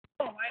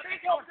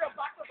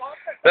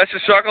That's a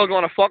circle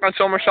going to fucking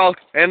somersault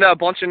into a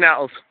bunch of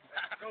nettles.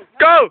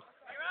 Go!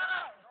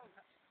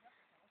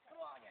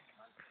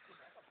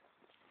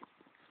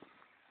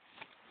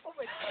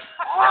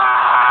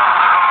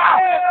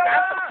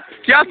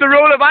 You have to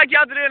roll it back, you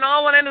have to do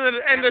another one in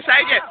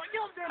beside you.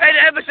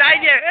 In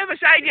beside you.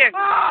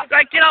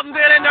 Right, get up and do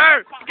it in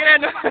there. Get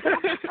in there.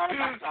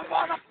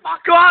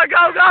 Go on,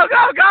 go. Go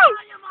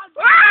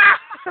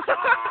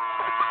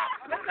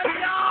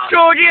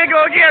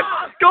again.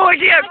 Go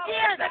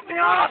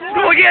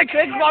again,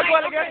 kids. Come on, go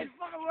again.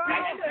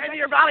 Into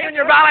your belly.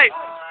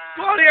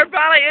 Go into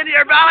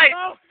your belly.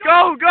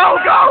 Go.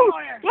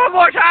 One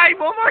more time.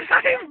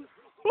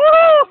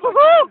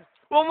 Woo!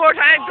 One more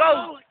time,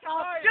 go.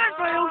 Just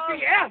for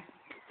OCM.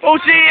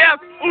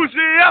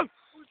 OCM.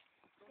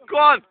 Go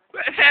on.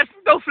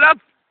 No flip.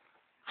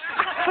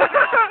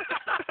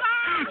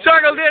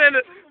 Circle did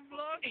it.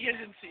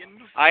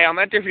 I am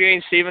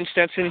interviewing Stephen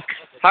Stinson.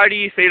 How do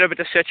you feel about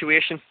the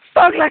situation?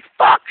 Stung like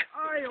fuck.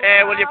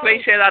 Will you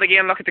please say that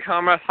again? Look at the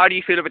camera. How do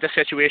you feel about the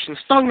situation?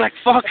 Stung like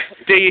fuck.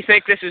 Do you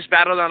think this is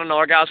better than an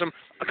orgasm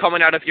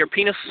coming out of your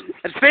penis?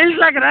 It feels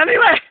like it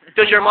anyway.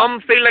 Does your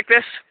mum feel like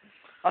this?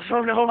 I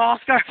don't know,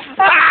 Oscar.